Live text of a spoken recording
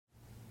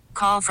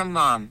call from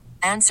mom.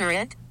 Answer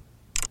it.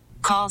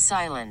 Call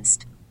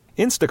silenced.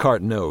 Instacart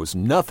knows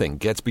nothing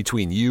gets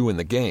between you and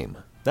the game.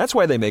 That's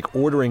why they make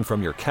ordering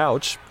from your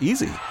couch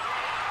easy.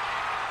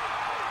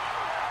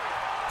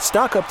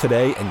 Stock up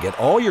today and get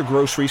all your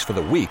groceries for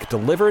the week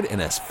delivered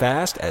in as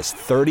fast as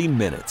 30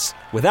 minutes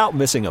without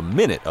missing a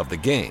minute of the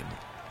game.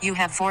 You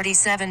have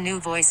 47 new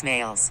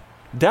voicemails.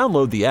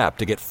 Download the app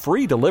to get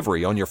free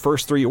delivery on your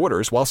first 3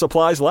 orders while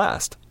supplies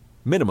last.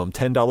 Minimum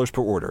 $10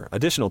 per order.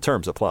 Additional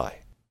terms apply.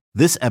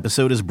 This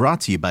episode is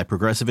brought to you by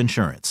Progressive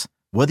Insurance.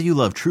 Whether you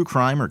love true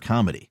crime or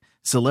comedy,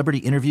 celebrity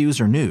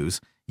interviews or news,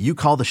 you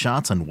call the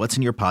shots on what's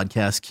in your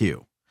podcast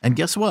queue. And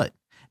guess what?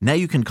 Now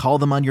you can call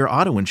them on your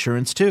auto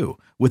insurance too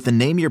with the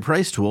Name Your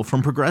Price tool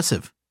from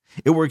Progressive.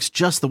 It works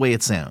just the way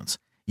it sounds.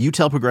 You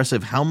tell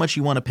Progressive how much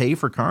you want to pay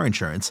for car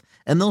insurance,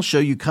 and they'll show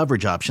you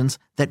coverage options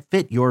that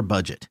fit your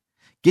budget.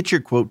 Get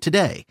your quote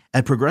today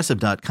at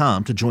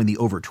Progressive.com to join the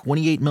over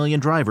 28 million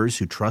drivers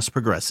who trust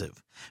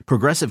Progressive.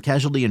 Progressive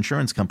Casualty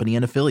Insurance Company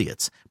and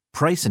Affiliates.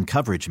 Price and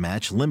coverage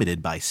match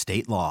limited by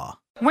state law.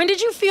 When did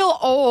you feel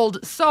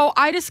old? So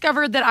I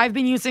discovered that I've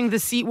been using the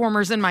seat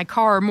warmers in my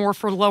car more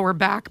for lower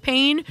back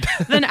pain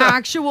than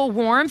actual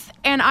warmth.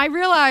 And I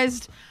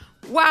realized,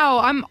 wow,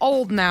 I'm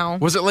old now.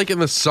 Was it like in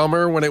the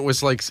summer when it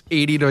was like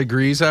 80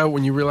 degrees out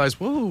when you realized,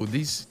 whoa,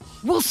 these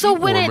Well, so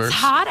when warmers. it's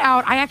hot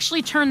out, I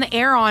actually turn the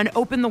air on,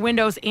 open the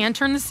windows, and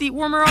turn the seat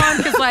warmer on.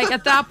 Because, like,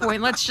 at that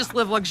point, let's just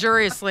live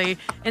luxuriously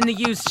in the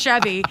used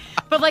Chevy.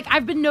 But, like,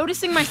 I've been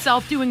noticing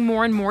myself doing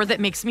more and more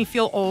that makes me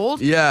feel old.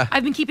 Yeah.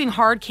 I've been keeping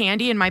hard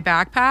candy in my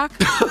backpack.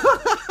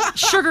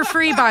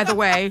 Sugar-free, by the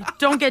way.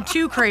 Don't get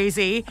too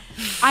crazy.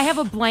 I have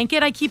a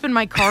blanket I keep in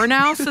my car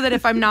now so that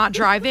if I'm not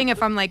driving,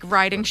 if I'm, like,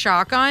 riding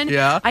shotgun,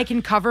 I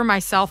can cover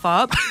myself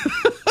up.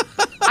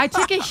 I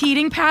took a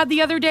heating pad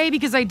the other day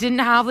because I didn't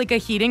have like a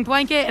heating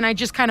blanket, and I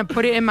just kind of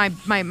put it in my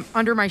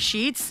under my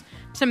sheets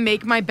to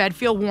make my bed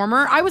feel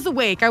warmer. I was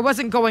awake. I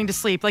wasn't going to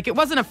sleep. Like, it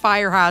wasn't a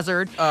fire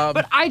hazard,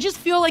 but I just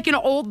feel like an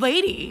old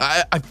lady.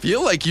 I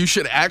feel like you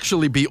should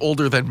actually be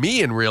older than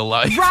me in real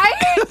life. Right?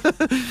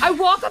 I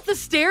walk up the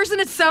stairs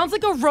and it sounds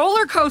like a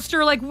roller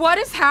coaster. Like, what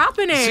is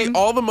happening? See,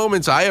 all the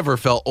moments I ever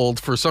felt old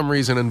for some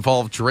reason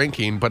involved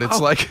drinking, but it's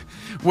like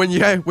when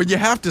you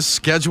have to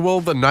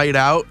schedule the night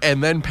out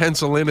and then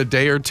pencil in a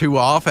day or two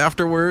off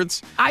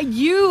afterwards.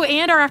 You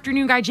and our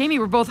afternoon guy, Jamie,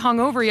 were both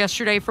hungover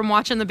yesterday from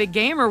watching the big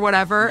game or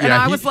whatever. Yeah, and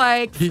I was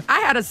like, I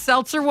had a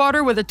seltzer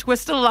water with a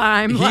twist of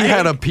lime. He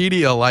had a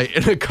Pedialyte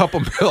and a cup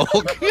of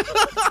milk.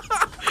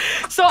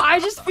 So I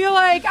just feel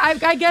like,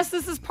 I guess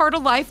this is part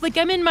of life. Like,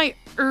 I'm in my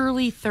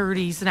early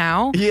 30s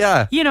now.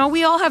 Yeah. You know,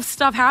 we all have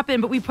stuff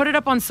happen, but we put it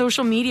up on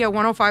social media,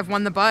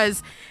 105.1 The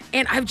Buzz,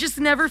 and I've just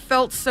never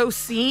felt so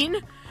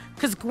seen.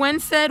 Because Gwen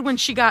said when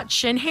she got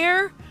chin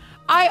hair,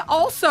 I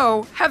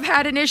also have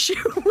had an issue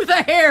with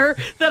a hair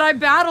that I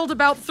battled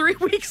about 3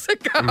 weeks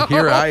ago. And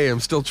here I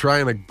am still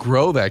trying to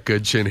grow that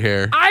good chin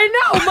hair. I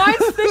know.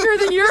 Mine's thicker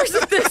than yours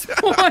at this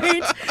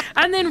point.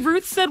 And then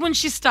Ruth said when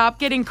she stopped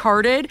getting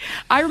carded,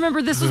 I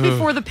remember this was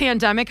before the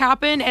pandemic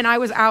happened, and I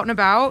was out and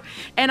about,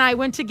 and I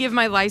went to give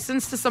my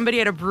license to somebody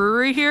at a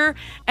brewery here,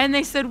 and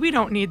they said, we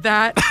don't need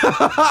that. And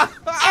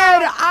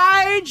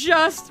I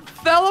just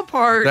fell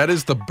apart. That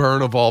is the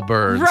burn of all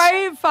burns.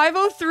 Right?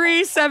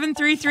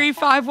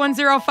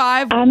 503-733-5105.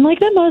 I'm like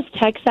the most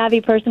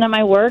tech-savvy person at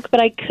my work, but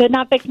I could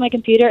not fix my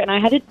computer, and I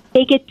had to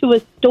take it to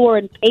a store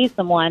and pay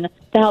someone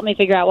to help me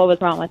figure out what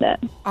was wrong with it.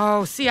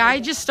 Oh, see,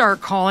 I just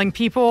start calling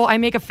people. I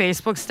make a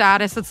Facebook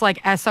status that's like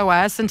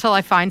SOS until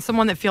I find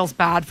someone that feels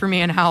bad for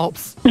me and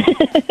helps.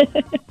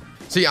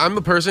 See, I'm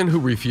the person who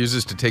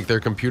refuses to take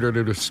their computer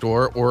to the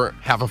store or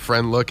have a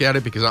friend look at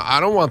it because I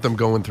don't want them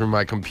going through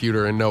my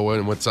computer and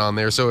knowing what's on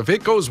there. So if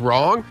it goes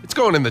wrong, it's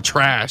going in the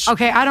trash.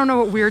 Okay, I don't know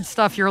what weird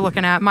stuff you're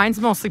looking at.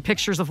 Mine's mostly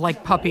pictures of,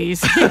 like,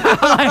 puppies.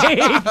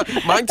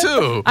 Like, mine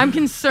too. I'm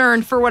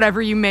concerned for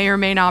whatever you may or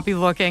may not be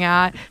looking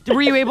at.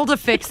 Were you able to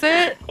fix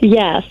it?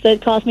 Yes,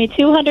 it cost me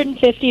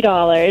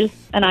 $250,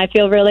 and I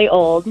feel really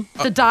old.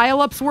 The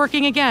dial-up's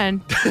working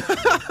again.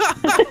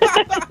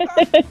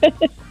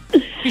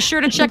 Be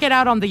sure to check it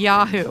out on the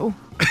Yahoo.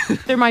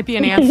 There might be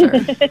an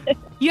answer.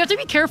 You have to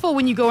be careful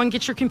when you go and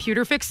get your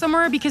computer fixed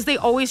somewhere because they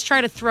always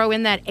try to throw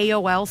in that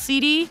AOL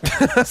CD,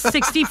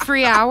 60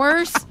 free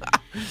hours.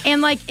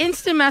 And like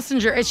Instant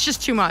Messenger, it's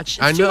just too much.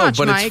 It's I know, too much,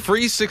 but Mike. It's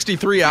free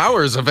 63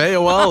 hours of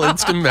AOL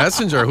Instant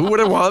Messenger. Who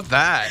wouldn't want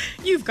that?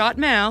 You've got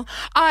mail.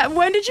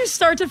 When did you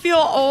start to feel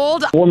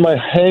old? When my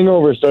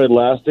hangover started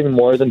lasting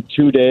more than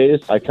 2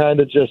 days, I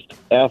kind of just,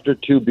 after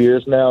 2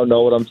 beers now,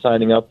 know what I'm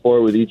signing up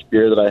for with each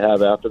beer that I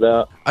have after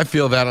that. I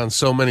feel that on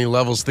so many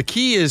levels. The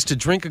key is to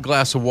drink a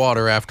glass of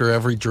water after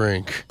every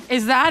drink.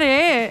 Is that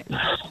it?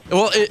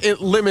 Well,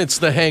 it limits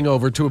the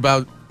hangover to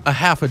about a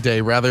half a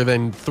day rather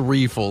than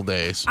 3 full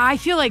days. I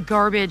feel like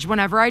garbage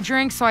whenever I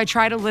drink, so I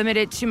try to limit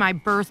it to my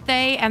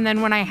birthday and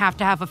then when I have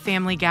to have a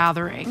family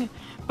gathering.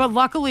 But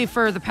luckily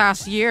for the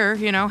past year,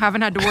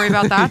 haven't had to worry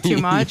about that too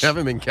much. You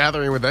haven't been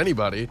gathering with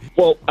anybody.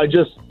 Well,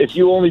 if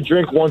you only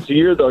drink once a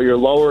year, though, you're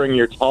lowering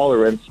your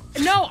tolerance.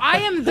 No, I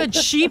am the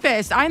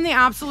cheapest. I'm the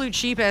absolute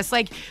cheapest.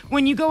 Like,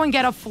 when you go and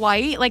get a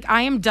flight, like,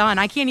 I am done.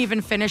 I can't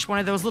even finish one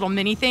of those little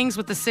mini things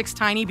with the 6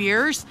 tiny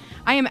beers.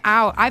 I am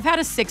out. I've had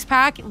a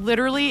 6-pack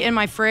literally in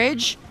my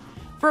fridge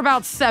for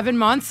about 7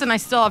 months, and I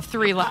still have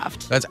 3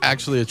 left. That's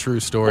actually a true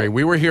story.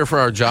 We were here for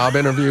our job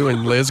interview,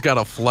 and Liz got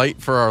a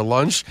flight for our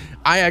lunch.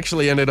 I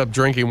actually ended up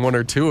drinking 1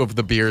 or 2 of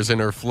the beers in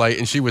her flight,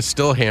 and she was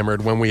still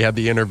hammered when we had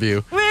the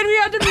interview. When we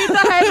had to meet the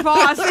head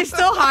boss, they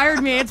still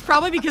hired me. It's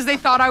probably because they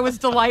thought I was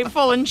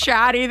delightful and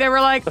chatty. They were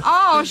like,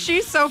 "Oh,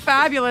 she's so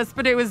fabulous,"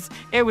 but it was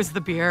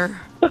the beer.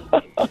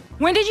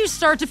 When did you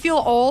start to feel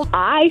old?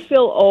 I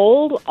feel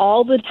old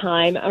all the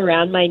time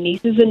around my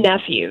nieces and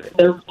nephews.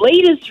 The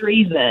latest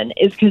reason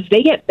is because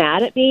they get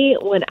mad at me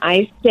when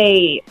I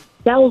say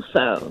cell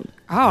phone.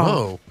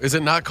 Oh, is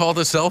it not called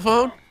a cell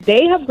phone?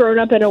 They have grown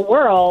up in a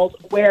world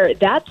where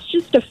that's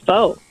just a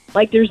phone.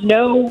 Like, there's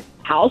no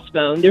house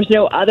phone. There's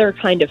no other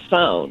kind of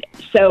phone.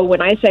 So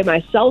when I say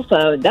my cell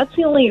phone, that's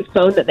the only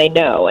phone that they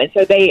know. And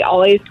so they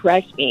always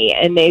correct me,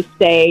 and they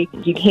say,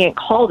 "You can't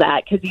call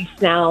that because you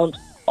sound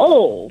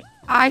old."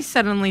 I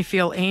suddenly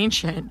feel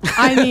ancient.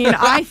 I mean,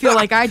 I feel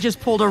like I just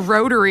pulled a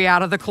rotary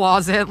out of the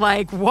closet.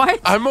 Like,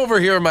 what? I'm over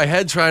here in my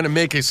head trying to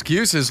make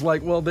excuses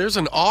like, well, there's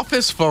an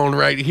office phone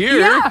right here.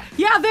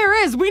 Yeah,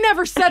 there is. We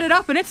never set it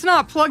up, and it's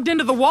not plugged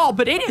into the wall,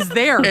 but it is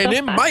there. And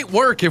it might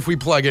work if we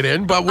plug it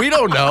in, but we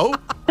don't know.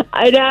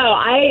 I know.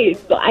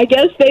 I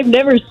guess they've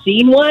never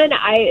seen one.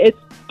 It's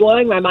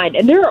blowing my mind.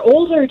 And they're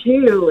older,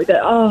 too.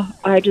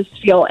 I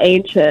just feel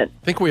ancient.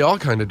 I think we all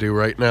kind of do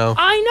right now.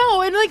 I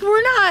know. And, like,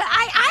 we're not.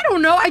 I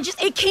don't know.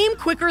 It came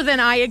quicker than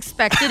I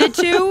expected it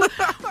to.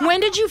 When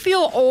did you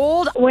feel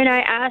old? When I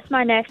asked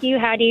my nephew,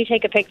 how do you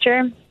take a picture?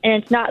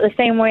 And it's not the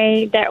same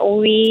way that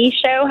we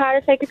show how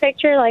to take a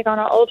picture, like on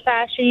an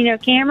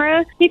old-fashioned,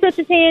 camera. He puts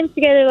his hands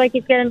together like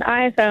he's got an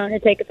iPhone to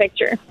take a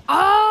picture.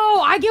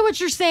 Oh, I get what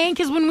you're saying,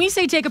 because when we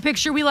say take a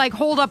picture, we, like,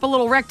 hold up a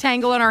little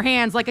rectangle in our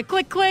hands, like a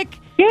click, click.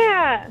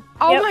 Yeah.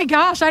 Oh, my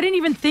gosh, I didn't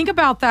even think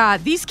about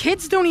that. These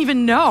kids don't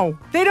even know.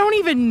 They don't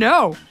even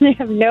know. They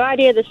have no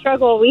idea the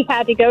struggle we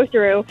had to go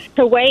through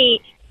to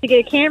wait to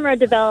get a camera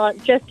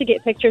developed just to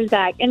get pictures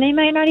back, and they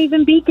might not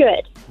even be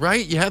good.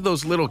 Right? You had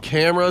those little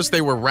cameras. They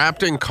were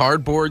wrapped in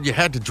cardboard. You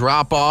had to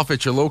drop off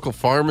at your local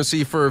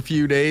pharmacy for a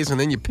few days, and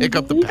then you pick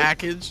up the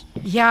package.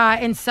 Yeah,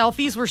 and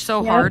selfies were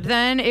so hard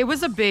then. It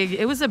was a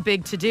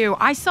big to-do.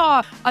 I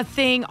saw a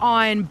thing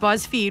on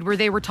BuzzFeed where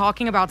they were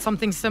talking about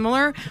something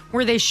similar,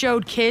 where they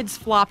showed kids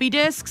floppy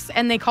disks,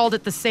 and they called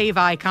it the save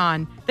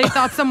icon. They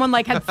thought someone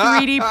had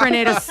 3D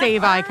printed a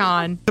save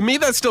icon. To me,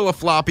 that's still a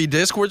floppy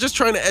disk. We're just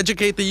trying to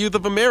educate the youth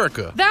of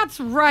America.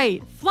 That's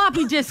right.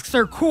 Floppy disks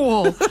are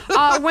cool.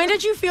 When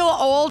did you feel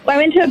old? I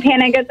went to a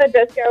Panic at the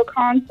Disco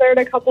concert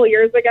a couple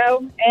years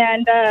ago,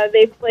 and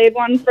they played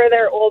one for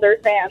their older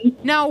fans.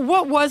 Now,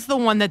 what was the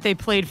one that they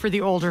played for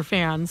the older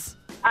fans?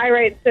 I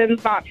Write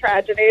Sins, Not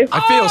Tragedies.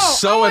 I feel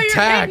so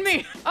attacked. You're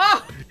kidding me.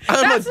 Oh,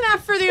 that's not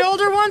for the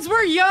older ones.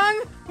 We're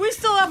young. We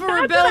still have a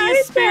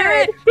rebellious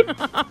spirit.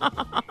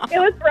 It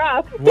was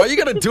rough. Why are you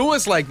going to do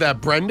us like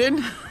that,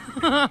 Brendan?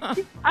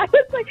 I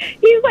was like,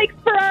 he's like,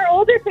 for our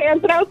older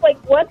fans. And I was like,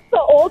 what's the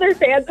older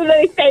fans? And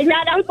then they saying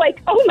that, and I was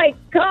like, oh my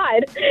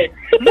God.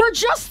 We're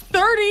just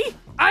 30.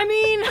 I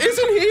mean,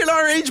 isn't he in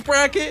our age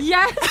bracket?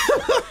 Yes.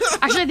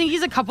 Actually, I think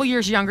he's a couple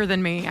years younger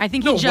than me. I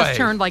think he just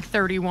turned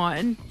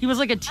 31. He was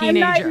like a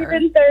teenager. I'm not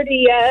even 30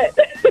 yet.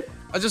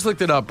 I just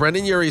looked it up.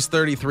 Brendan Urie's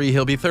 33.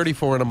 He'll be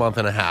 34 in a month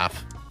and a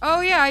half.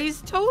 Oh, yeah,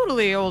 he's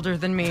totally older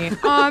than me.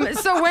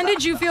 So when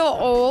did you feel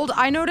old?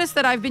 I noticed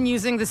that I've been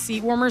using the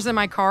seat warmers in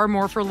my car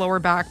more for lower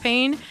back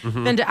pain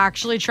than to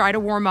actually try to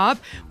warm up.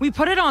 We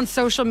put it on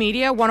social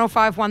media,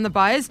 105.1 The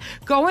Buzz.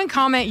 Go and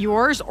comment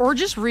yours or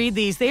just read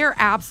these. They are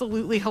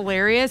absolutely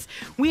hilarious.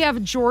 We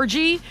have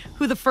Georgie,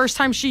 who the first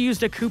time she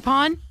used a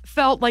coupon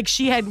felt like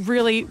she had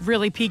really,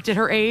 really peaked at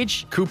her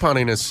age.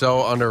 Couponing is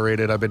so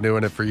underrated. I've been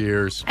doing it for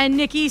years. And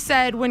Nikki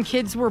said when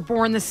kids were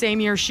born the same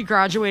year she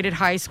graduated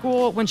high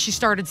school, when she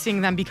started seeing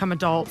them become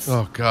adults.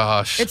 Oh,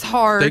 gosh. It's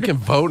hard. They can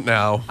vote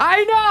now.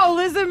 I know.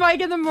 Liz and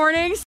Mike in the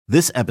mornings.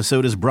 This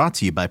episode is brought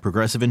to you by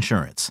Progressive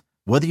Insurance.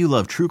 Whether you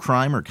love true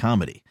crime or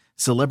comedy,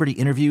 celebrity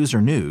interviews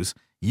or news,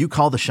 you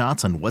call the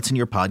shots on what's in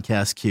your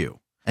podcast queue.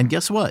 And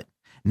guess what?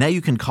 Now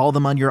you can call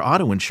them on your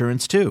auto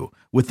insurance too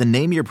with the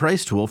Name Your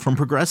Price tool from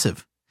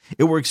Progressive.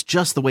 It works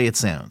just the way it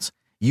sounds.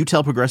 You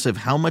tell Progressive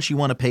how much you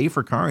want to pay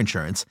for car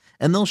insurance,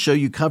 and they'll show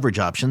you coverage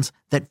options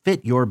that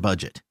fit your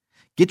budget.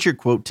 Get your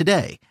quote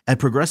today at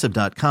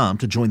Progressive.com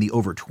to join the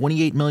over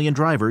 28 million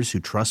drivers who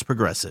trust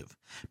Progressive.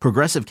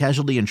 Progressive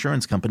Casualty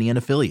Insurance Company and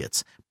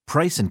Affiliates.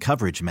 Price and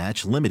coverage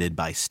match limited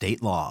by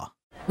state law.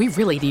 We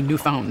really need new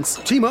phones.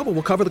 T-Mobile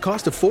will cover the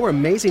cost of 4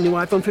 amazing new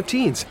iPhone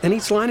 15s, and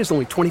each line is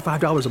only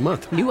 $25 a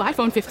month. New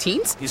iPhone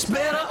 15s? It's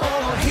better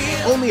over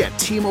here. Only at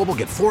T-Mobile,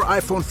 get 4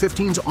 iPhone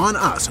 15s on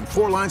us and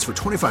 4 lines for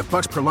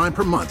 $25 per line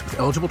per month with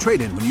eligible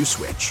trade-in when you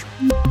switch.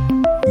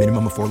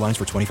 Minimum of 4 lines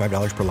for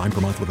 $25 per line per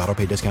month with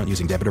autopay discount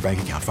using debit or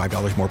bank account.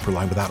 $5 more per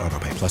line without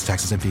autopay, plus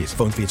taxes and fees.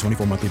 Phone fee at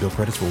 24 monthly bill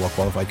credits for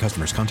well-qualified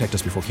customers. Contact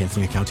us before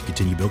canceling account to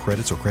continue bill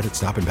credits or credit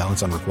stop and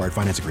balance on required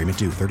finance agreement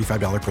due.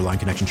 $35 per line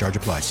connection charge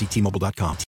applies. See T-Mobile.com.